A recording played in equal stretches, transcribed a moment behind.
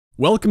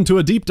Welcome to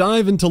a deep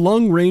dive into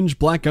long-range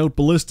Blackout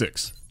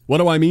ballistics. What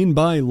do I mean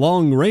by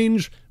long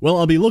range? Well,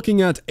 I'll be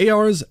looking at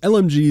ARs,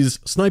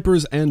 LMGs,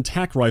 snipers, and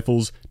tac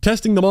rifles,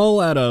 testing them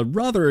all at a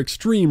rather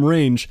extreme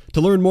range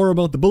to learn more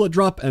about the bullet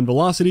drop and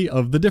velocity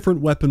of the different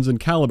weapons and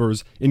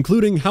calibers,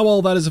 including how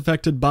all that is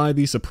affected by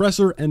the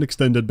suppressor and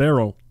extended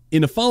barrel.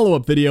 In a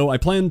follow-up video, I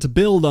plan to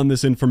build on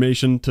this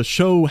information to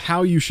show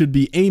how you should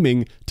be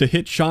aiming to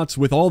hit shots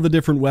with all the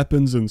different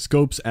weapons and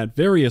scopes at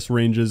various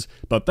ranges,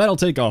 but that'll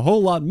take a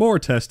whole lot more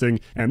testing,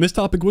 and this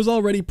topic was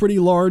already pretty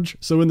large,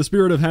 so in the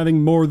spirit of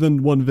having more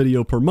than one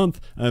video per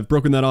month, I've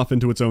broken that off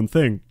into its own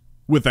thing.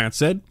 With that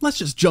said, let's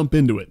just jump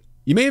into it.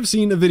 You may have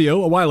seen a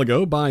video a while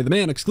ago by the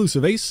man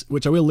Exclusive Ace,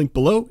 which I will link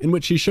below, in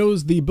which he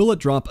shows the bullet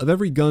drop of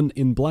every gun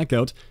in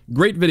Blackout.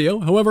 Great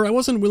video, however I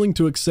wasn't willing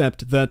to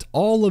accept that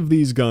all of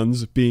these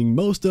guns, being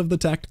most of the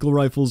tactical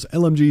rifles,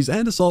 LMGs,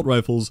 and assault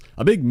rifles,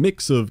 a big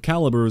mix of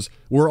calibers,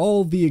 were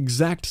all the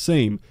exact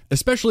same,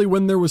 especially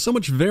when there was so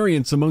much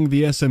variance among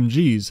the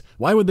SMGs.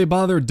 Why would they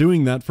bother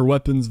doing that for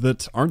weapons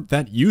that aren't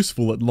that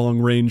useful at long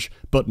range,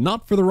 but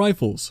not for the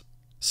rifles?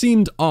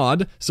 Seemed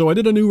odd, so I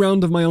did a new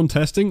round of my own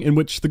testing in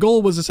which the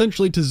goal was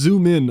essentially to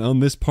zoom in on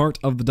this part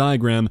of the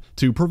diagram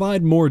to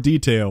provide more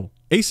detail.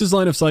 Ace's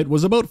line of sight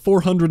was about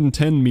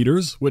 410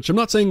 meters, which I'm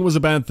not saying was a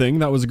bad thing.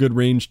 That was a good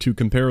range to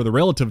compare the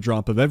relative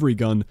drop of every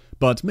gun,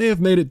 but may have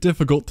made it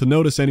difficult to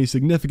notice any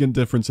significant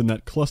difference in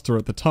that cluster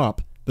at the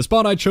top. The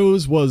spot I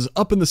chose was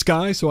up in the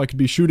sky, so I could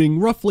be shooting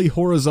roughly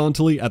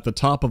horizontally at the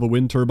top of a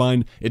wind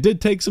turbine. It did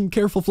take some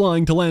careful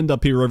flying to land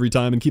up here every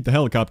time and keep the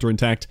helicopter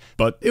intact,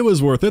 but it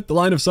was worth it. The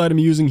line of sight I'm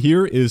using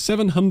here is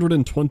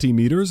 720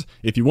 meters.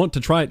 If you want to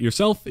try it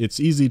yourself, it's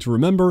easy to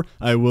remember.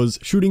 I was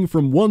shooting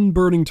from one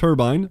burning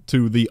turbine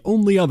to the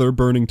only other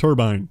burning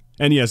turbine.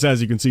 And yes,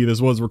 as you can see, this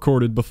was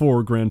recorded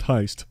before Grand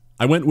Heist.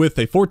 I went with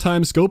a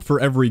 4x scope for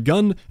every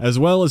gun, as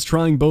well as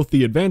trying both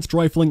the advanced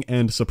rifling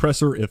and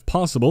suppressor if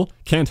possible.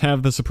 Can't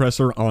have the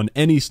suppressor on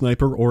any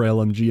sniper or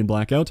LMG in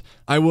Blackout.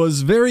 I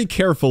was very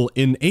careful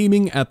in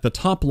aiming at the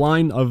top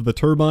line of the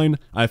turbine.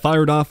 I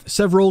fired off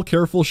several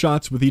careful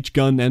shots with each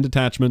gun and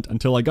attachment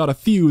until I got a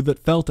few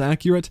that felt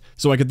accurate,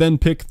 so I could then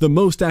pick the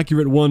most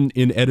accurate one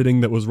in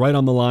editing that was right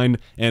on the line,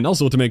 and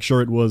also to make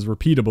sure it was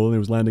repeatable and it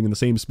was landing in the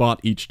same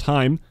spot each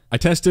time. I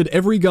tested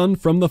every gun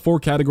from the 4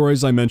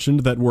 categories I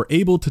mentioned that were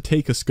able to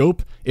take a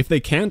scope. If they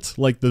can't,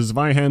 like the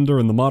Zweihander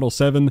and the Model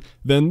 7,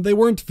 then they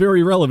weren't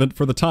very relevant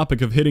for the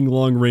topic of hitting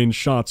long-range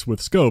shots with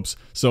scopes,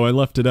 so I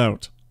left it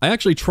out. I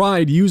actually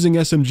tried using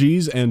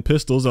SMGs and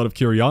pistols out of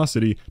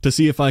curiosity to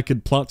see if I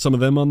could plot some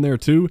of them on there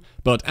too,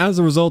 but as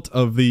a result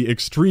of the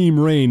extreme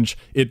range,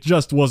 it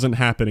just wasn't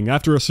happening.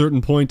 After a certain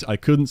point, I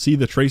couldn't see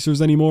the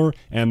tracers anymore,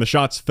 and the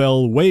shots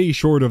fell way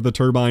short of the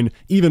turbine,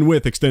 even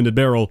with extended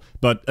barrel,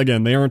 but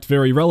again, they aren't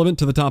very relevant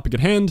to the topic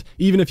at hand.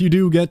 Even if you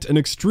do get an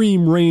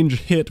extreme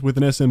range hit with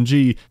an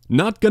SMG,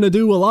 not gonna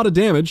do a lot of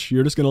damage,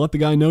 you're just gonna let the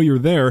guy know you're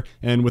there,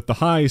 and with the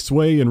high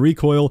sway and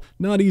recoil,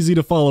 not easy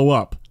to follow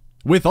up.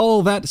 With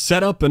all that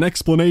setup and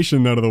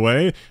explanation out of the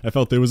way, I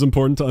felt it was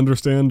important to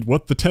understand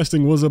what the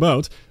testing was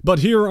about, but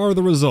here are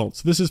the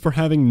results. This is for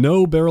having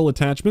no barrel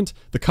attachment.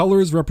 The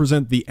colors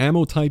represent the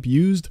ammo type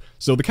used,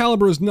 so the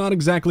caliber is not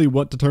exactly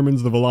what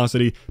determines the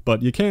velocity,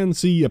 but you can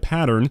see a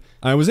pattern.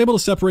 I was able to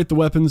separate the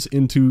weapons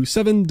into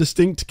 7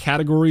 distinct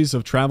categories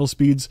of travel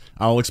speeds.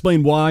 I'll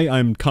explain why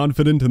I'm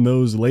confident in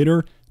those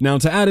later. Now,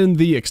 to add in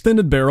the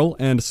extended barrel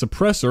and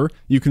suppressor,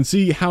 you can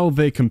see how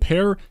they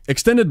compare.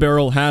 Extended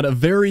barrel had a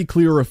very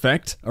clear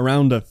effect,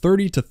 around a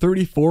 30 to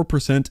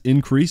 34%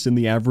 increase in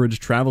the average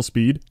travel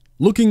speed.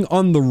 Looking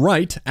on the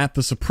right at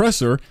the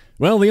suppressor,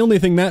 well, the only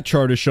thing that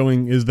chart is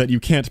showing is that you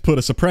can't put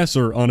a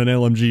suppressor on an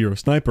LMG or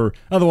sniper,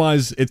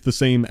 otherwise it's the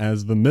same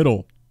as the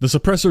middle. The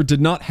suppressor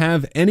did not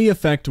have any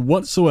effect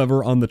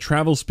whatsoever on the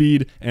travel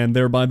speed, and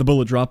thereby the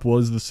bullet drop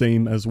was the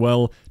same as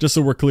well. Just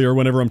so we're clear,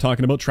 whenever I'm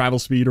talking about travel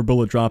speed or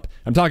bullet drop,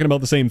 I'm talking about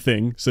the same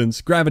thing.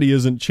 Since gravity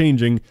isn't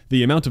changing,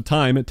 the amount of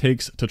time it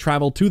takes to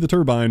travel to the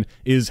turbine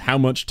is how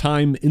much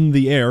time in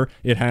the air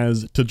it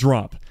has to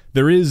drop.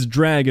 There is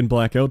drag in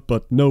Blackout,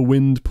 but no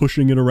wind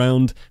pushing it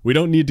around. We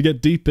don't need to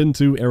get deep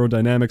into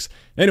aerodynamics.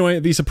 Anyway,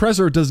 the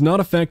suppressor does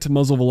not affect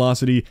muzzle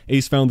velocity.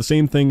 Ace found the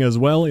same thing as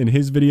well in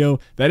his video.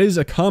 That is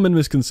a common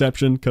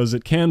misconception, because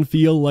it can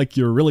feel like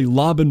you're really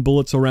lobbing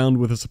bullets around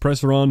with a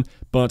suppressor on,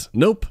 but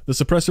nope, the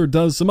suppressor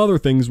does some other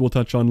things we'll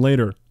touch on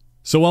later.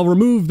 So I'll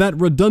remove that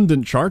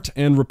redundant chart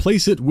and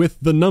replace it with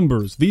the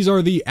numbers. These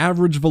are the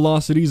average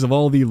velocities of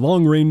all the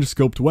long-range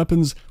scoped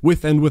weapons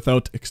with and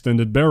without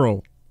extended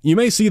barrel. You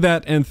may see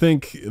that and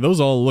think, those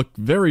all look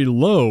very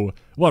low.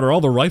 What, are all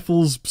the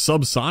rifles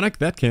subsonic?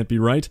 That can't be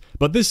right.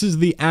 But this is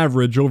the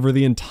average over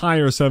the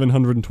entire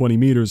 720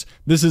 meters.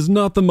 This is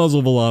not the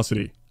muzzle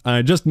velocity.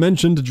 I just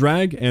mentioned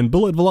drag, and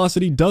bullet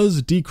velocity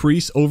does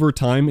decrease over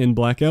time in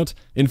Blackout.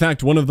 In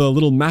fact, one of the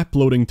little map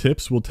loading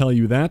tips will tell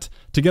you that.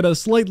 To get a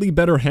slightly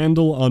better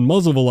handle on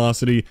muzzle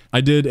velocity,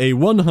 I did a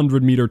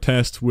 100 meter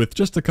test with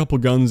just a couple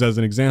guns as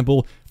an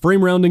example.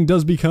 Frame rounding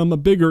does become a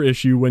bigger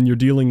issue when you're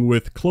dealing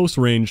with close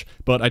range,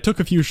 but I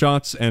took a few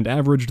shots and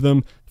averaged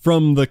them.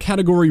 From the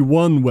Category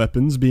 1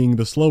 weapons being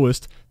the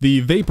slowest, the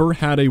Vapor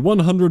had a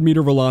 100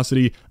 meter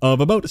velocity of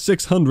about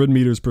 600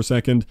 meters per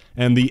second,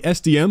 and the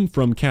SDM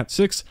from Cat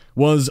 6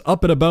 was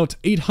up at about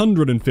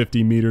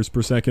 850 meters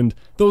per second.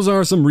 Those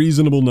are some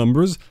reasonable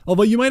numbers,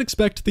 although you might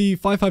expect the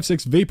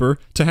 5.56 Vapor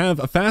to have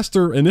a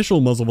faster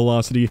initial muzzle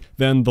velocity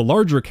than the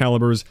larger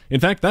calibers.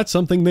 In fact, that's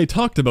something they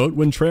talked about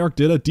when Treyarch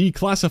did a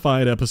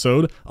declassified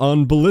episode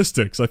on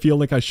Ballistics. I feel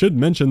like I should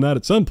mention that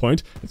at some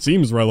point. It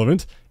seems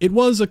relevant. It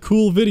was a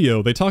cool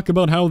video. They talk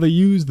about how they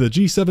use the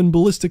G7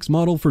 Ballistics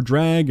model for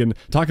drag, and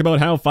talk about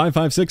how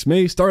 5.56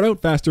 may start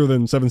out faster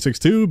than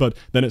 7.62, but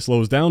then it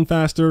slows down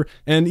faster,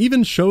 and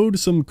even showed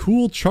some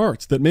cool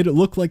charts that made it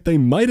look like they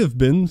might have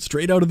been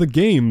straight out of the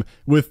game,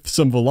 with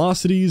some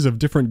velocities of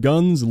different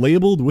guns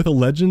labeled with a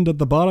legend at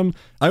the bottom.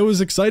 I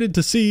was excited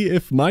to see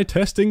if my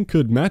testing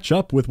could match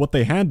up with what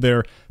they had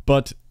there,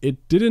 but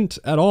it didn't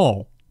at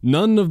all.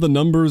 None of the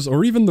numbers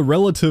or even the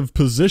relative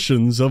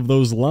positions of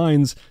those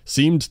lines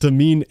seemed to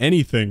mean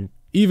anything.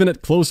 Even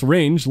at close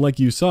range, like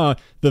you saw,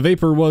 the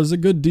Vapor was a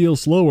good deal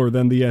slower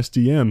than the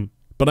SDM.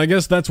 But I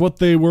guess that's what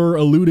they were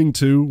alluding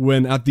to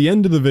when at the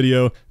end of the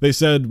video they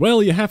said,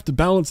 well, you have to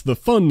balance the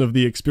fun of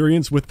the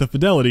experience with the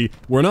fidelity.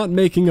 We're not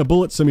making a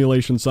bullet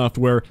simulation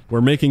software,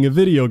 we're making a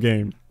video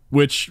game.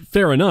 Which,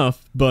 fair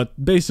enough,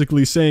 but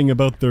basically saying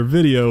about their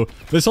video,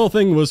 this whole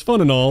thing was fun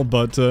and all,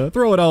 but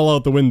throw it all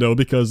out the window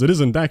because it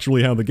isn't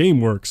actually how the game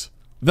works.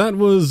 That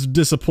was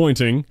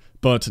disappointing,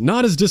 but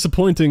not as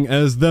disappointing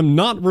as them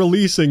not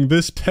releasing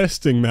this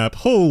testing map.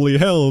 Holy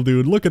hell,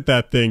 dude, look at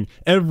that thing.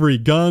 Every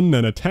gun,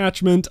 an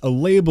attachment, a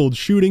labeled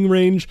shooting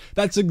range.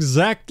 That's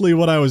exactly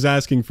what I was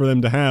asking for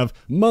them to have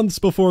months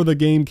before the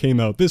game came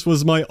out. This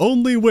was my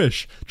only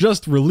wish.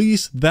 Just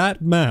release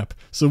that map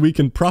so we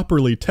can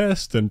properly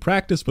test and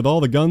practice with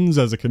all the guns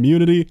as a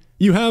community.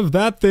 You have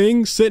that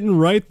thing sitting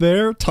right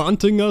there,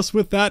 taunting us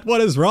with that.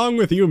 What is wrong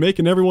with you,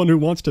 making everyone who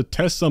wants to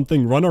test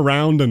something run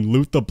around and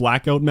loot the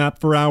Blackout map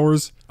for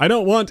hours? I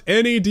don't want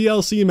any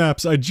DLC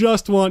maps, I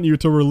just want you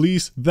to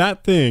release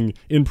that thing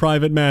in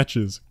private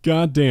matches.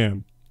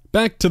 Goddamn.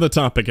 Back to the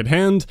topic at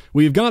hand,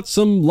 we've got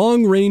some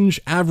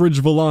long-range average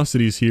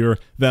velocities here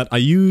that I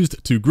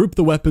used to group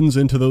the weapons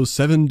into those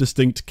 7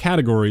 distinct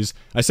categories.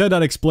 I said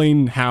I'd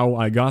explain how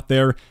I got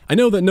there. I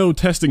know that no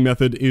testing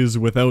method is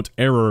without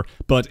error,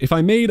 but if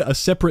I made a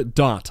separate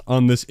dot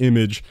on this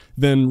image,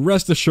 then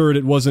rest assured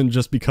it wasn't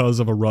just because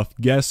of a rough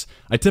guess.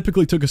 I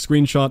typically took a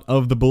screenshot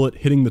of the bullet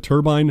hitting the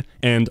turbine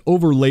and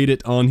overlaid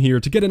it on here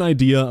to get an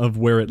idea of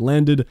where it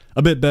landed,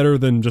 a bit better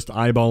than just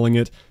eyeballing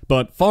it,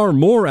 but far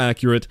more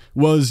accurate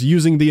was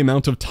using the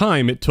amount of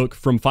time it took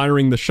from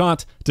firing the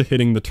shot to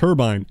hitting the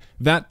turbine.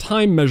 That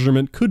time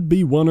measurement could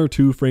be 1 or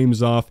 2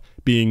 frames off,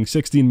 being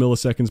 16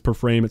 milliseconds per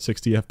frame at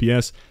 60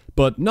 FPS,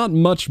 but not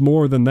much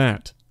more than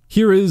that.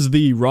 Here is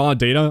the raw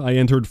data I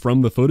entered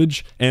from the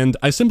footage, and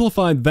I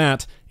simplified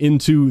that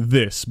into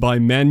this by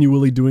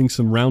manually doing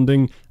some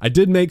rounding. I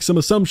did make some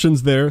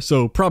assumptions there,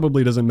 so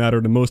probably doesn't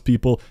matter to most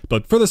people,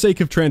 but for the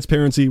sake of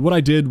transparency, what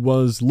I did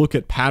was look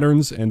at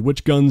patterns and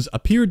which guns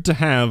appeared to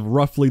have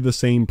roughly the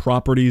same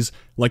properties.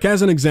 Like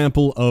as an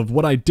example of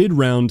what I did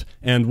round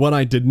and what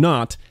I did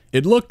not,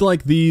 it looked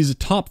like these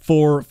top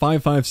 4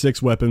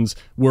 5.56 weapons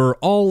were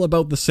all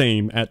about the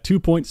same at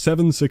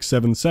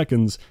 2.767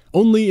 seconds.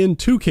 Only in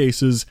 2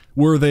 cases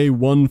were they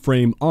 1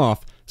 frame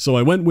off, so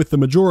I went with the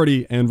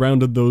majority and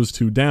rounded those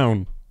 2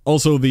 down.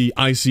 Also, the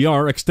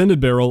ICR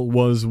extended barrel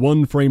was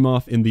 1 frame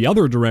off in the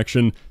other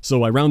direction,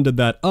 so I rounded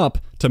that up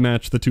to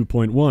match the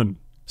 2.1.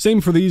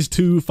 Same for these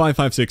 2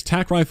 5.56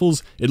 tac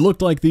rifles. It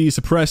looked like the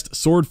suppressed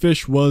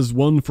swordfish was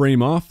 1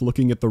 frame off,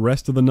 looking at the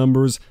rest of the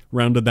numbers,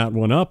 rounded that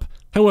one up.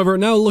 However,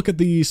 now look at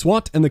the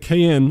SWAT and the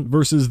KN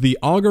versus the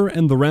Auger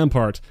and the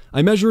Rampart.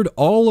 I measured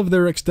all of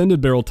their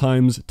extended barrel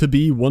times to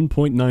be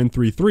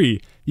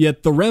 1.933,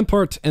 yet the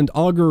Rampart and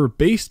Auger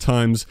base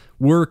times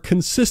were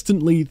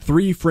consistently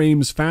 3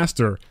 frames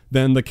faster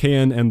than the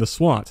KN and the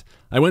SWAT.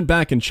 I went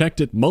back and checked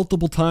it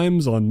multiple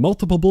times on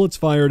multiple bullets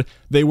fired.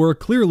 They were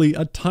clearly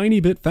a tiny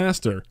bit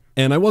faster.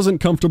 And I wasn't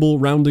comfortable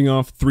rounding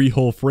off 3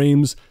 whole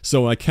frames,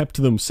 so I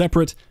kept them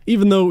separate,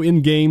 even though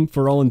in-game,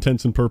 for all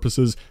intents and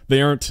purposes,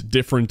 they aren't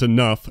different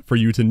enough for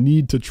you to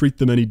need to treat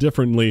them any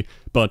differently,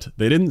 but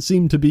they didn't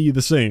seem to be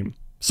the same.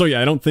 So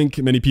yeah, I don't think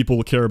many people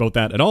will care about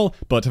that at all,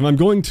 but if I'm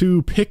going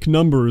to pick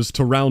numbers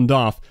to round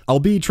off, I'll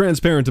be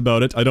transparent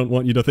about it. I don't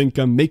want you to think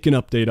I'm making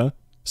up data.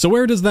 So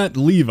where does that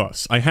leave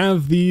us? I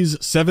have these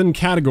 7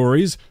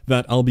 categories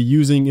that I'll be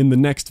using in the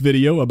next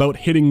video about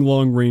hitting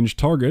long-range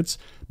targets,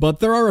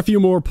 but there are a few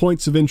more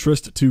points of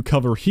interest to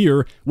cover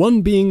here,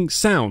 one being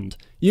sound.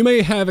 You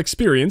may have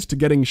experienced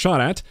getting shot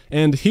at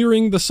and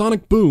hearing the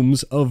sonic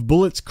booms of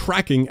bullets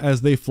cracking as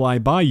they fly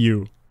by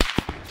you.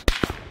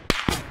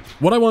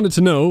 What I wanted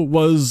to know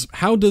was,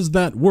 how does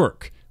that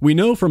work? We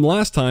know from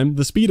last time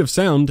the speed of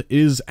sound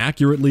is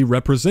accurately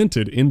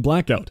represented in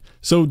Blackout.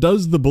 So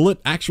does the bullet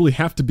actually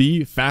have to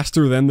be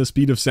faster than the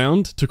speed of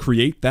sound to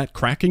create that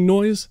cracking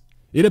noise?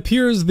 It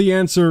appears the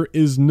answer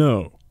is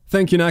no.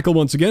 Thank you, Knackle,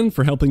 once again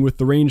for helping with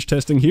the range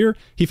testing here.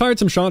 He fired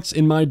some shots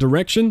in my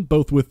direction,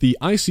 both with the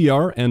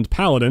ICR and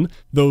Paladin,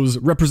 those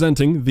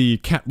representing the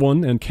Cat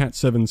 1 and Cat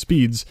 7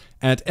 speeds,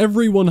 at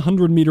every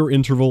 100 meter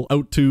interval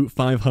out to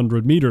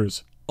 500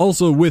 meters.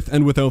 Also with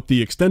and without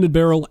the extended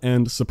barrel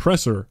and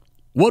suppressor.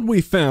 What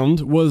we found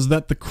was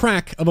that the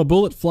crack of a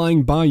bullet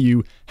flying by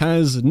you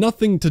has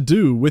nothing to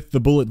do with the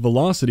bullet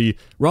velocity.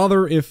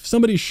 Rather, if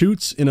somebody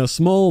shoots in a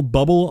small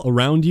bubble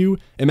around you,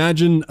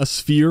 imagine a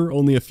sphere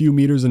only a few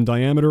meters in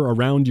diameter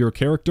around your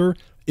character.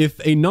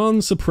 If a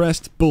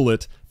non-suppressed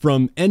bullet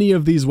from any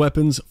of these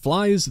weapons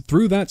flies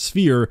through that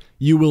sphere,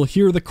 you will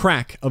hear the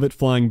crack of it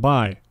flying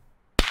by.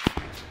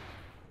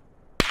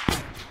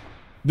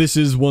 This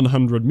is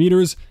 100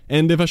 meters,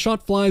 and if a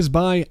shot flies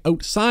by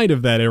outside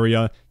of that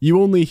area,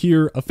 you only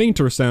hear a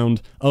fainter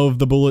sound of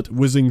the bullet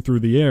whizzing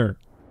through the air.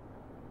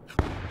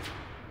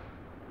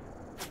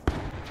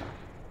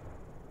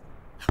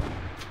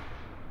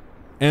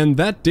 And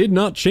that did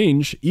not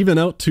change, even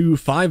out to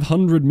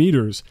 500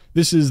 meters.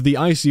 This is the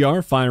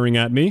ICR firing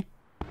at me.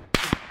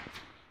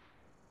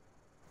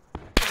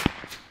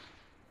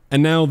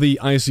 And now the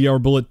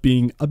ICR bullet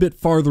being a bit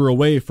farther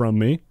away from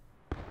me.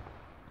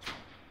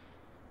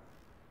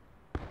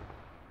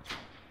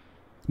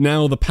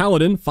 Now the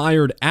Paladin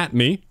fired at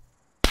me.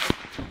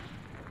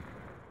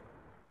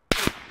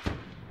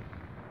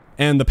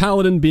 And the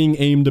Paladin being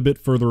aimed a bit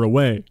further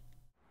away.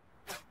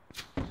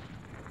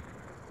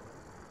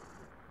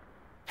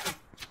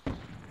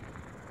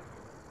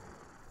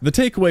 The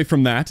takeaway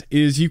from that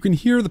is you can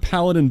hear the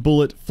Paladin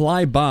bullet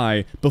fly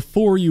by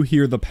before you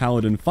hear the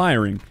Paladin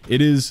firing.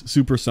 It is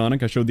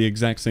supersonic, I showed the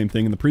exact same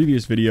thing in the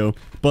previous video,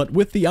 but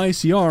with the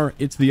ICR,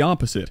 it's the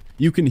opposite.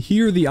 You can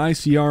hear the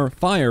ICR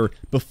fire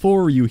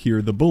before you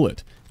hear the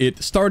bullet.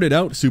 It started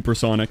out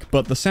supersonic,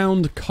 but the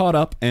sound caught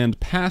up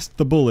and passed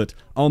the bullet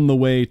on the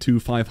way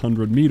to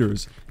 500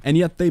 meters, and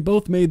yet they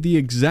both made the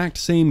exact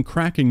same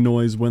cracking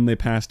noise when they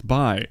passed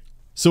by.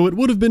 So it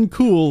would have been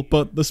cool,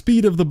 but the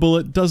speed of the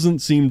bullet doesn't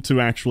seem to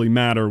actually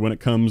matter when it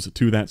comes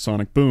to that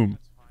sonic boom.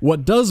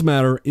 What does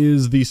matter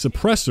is the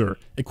suppressor.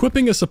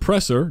 Equipping a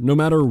suppressor, no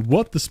matter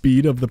what the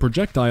speed of the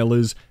projectile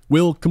is,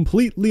 will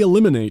completely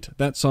eliminate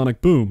that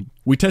sonic boom.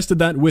 We tested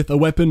that with a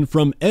weapon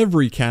from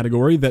every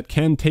category that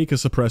can take a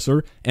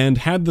suppressor, and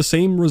had the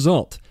same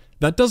result.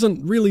 That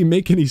doesn't really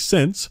make any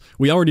sense.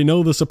 We already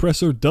know the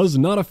suppressor does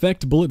not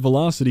affect bullet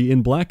velocity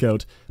in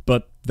Blackout,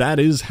 but that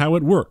is how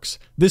it works.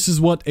 This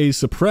is what a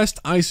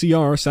suppressed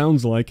ICR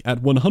sounds like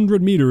at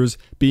 100 meters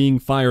being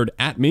fired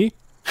at me.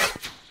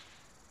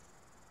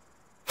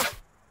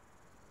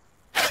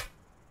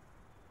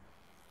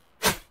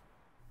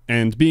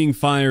 And being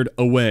fired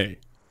away.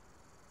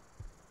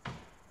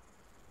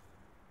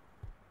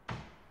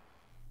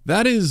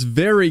 That is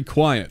very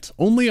quiet.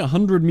 Only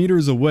 100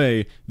 meters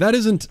away. That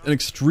isn't an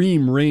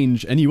extreme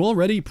range, and you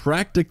already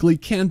practically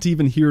can't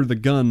even hear the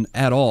gun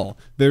at all.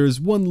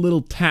 There's one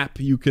little tap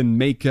you can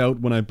make out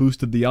when I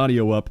boosted the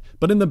audio up,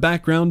 but in the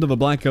background of a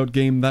Blackout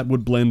game that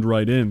would blend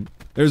right in.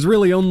 There's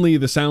really only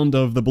the sound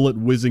of the bullet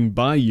whizzing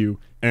by you,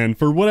 and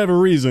for whatever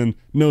reason,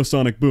 no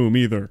sonic boom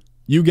either.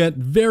 You get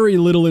very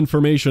little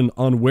information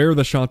on where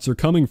the shots are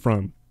coming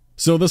from.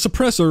 So the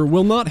suppressor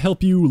will not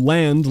help you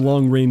land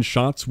long-range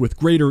shots with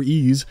greater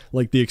ease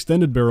like the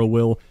extended barrel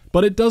will,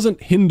 but it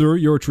doesn't hinder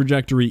your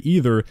trajectory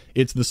either.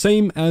 It's the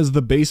same as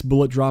the base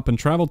bullet drop and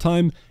travel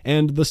time,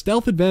 and the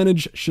stealth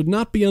advantage should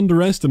not be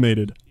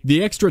underestimated.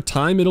 The extra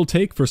time it'll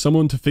take for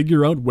someone to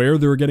figure out where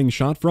they're getting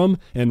shot from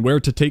and where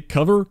to take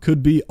cover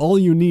could be all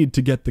you need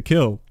to get the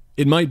kill.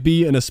 It might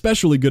be an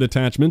especially good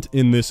attachment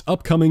in this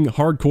upcoming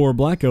hardcore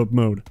Blackout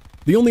mode.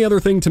 The only other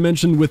thing to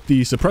mention with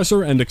the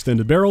suppressor and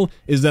extended barrel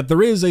is that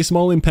there is a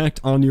small impact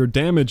on your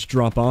damage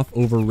drop-off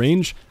over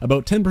range,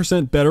 about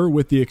 10% better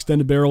with the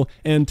extended barrel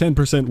and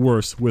 10%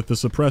 worse with the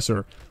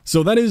suppressor.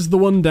 So that is the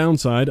one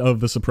downside of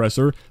the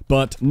suppressor,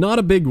 but not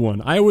a big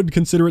one. I would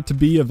consider it to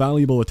be a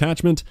valuable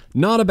attachment.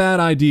 Not a bad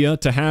idea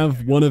to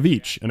have one of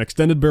each, an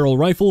extended barrel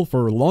rifle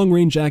for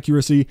long-range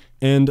accuracy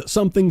and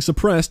something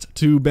suppressed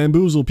to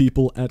bamboozle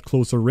people at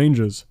closer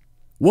ranges.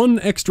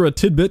 One extra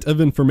tidbit of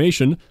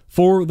information,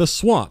 for the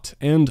SWAT,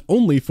 and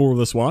only for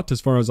the SWAT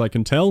as far as I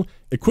can tell,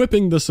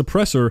 equipping the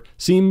suppressor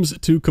seems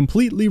to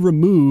completely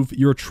remove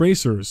your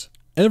tracers.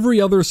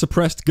 Every other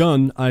suppressed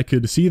gun, I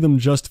could see them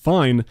just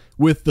fine.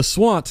 With the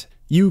SWAT,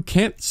 you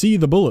can't see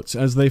the bullets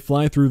as they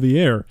fly through the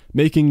air,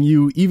 making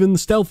you even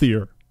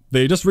stealthier.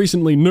 They just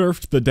recently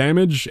nerfed the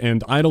damage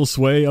and idle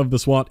sway of the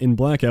SWAT in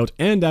Blackout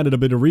and added a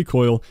bit of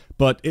recoil,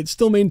 but it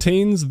still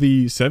maintains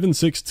the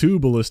 7.62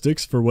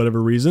 ballistics for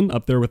whatever reason,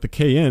 up there with the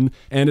KN,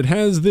 and it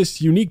has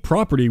this unique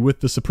property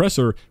with the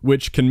suppressor,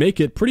 which can make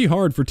it pretty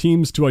hard for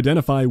teams to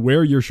identify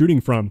where you're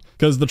shooting from,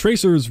 because the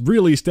tracers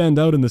really stand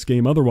out in this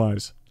game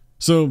otherwise.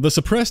 So the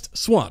suppressed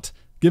SWAT,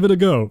 give it a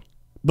go.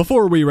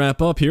 Before we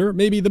wrap up here,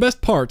 maybe the best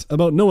part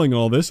about knowing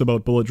all this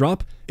about bullet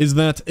drop is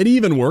that it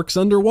even works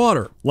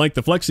underwater. Like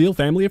the Flex Seal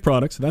family of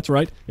products, that's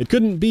right, it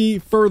couldn't be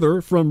further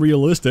from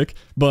realistic,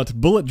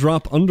 but bullet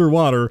drop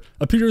underwater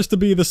appears to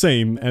be the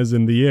same as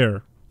in the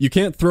air. You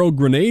can't throw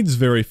grenades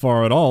very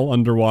far at all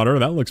underwater,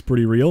 that looks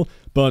pretty real,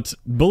 but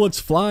bullets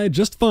fly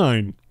just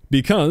fine,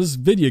 because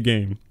video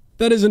game.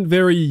 That isn't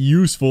very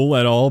useful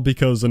at all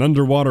because an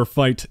underwater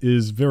fight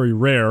is very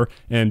rare,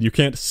 and you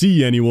can't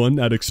see anyone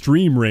at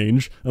extreme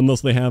range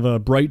unless they have a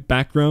bright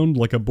background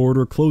like a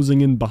border closing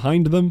in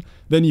behind them.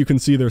 Then you can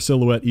see their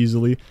silhouette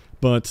easily,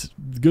 but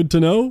good to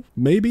know,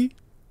 maybe?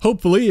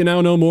 Hopefully you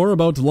now know more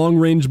about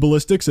long-range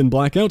ballistics in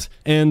Blackout,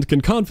 and can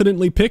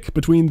confidently pick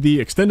between the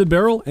extended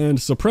barrel and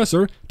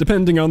suppressor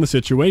depending on the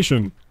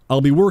situation.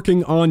 I'll be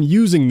working on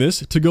using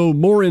this to go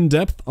more in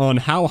depth on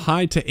how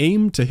high to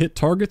aim to hit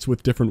targets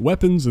with different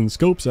weapons and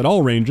scopes at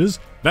all ranges.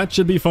 That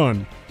should be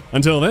fun.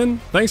 Until then,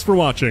 thanks for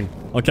watching.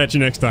 I'll catch you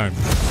next time.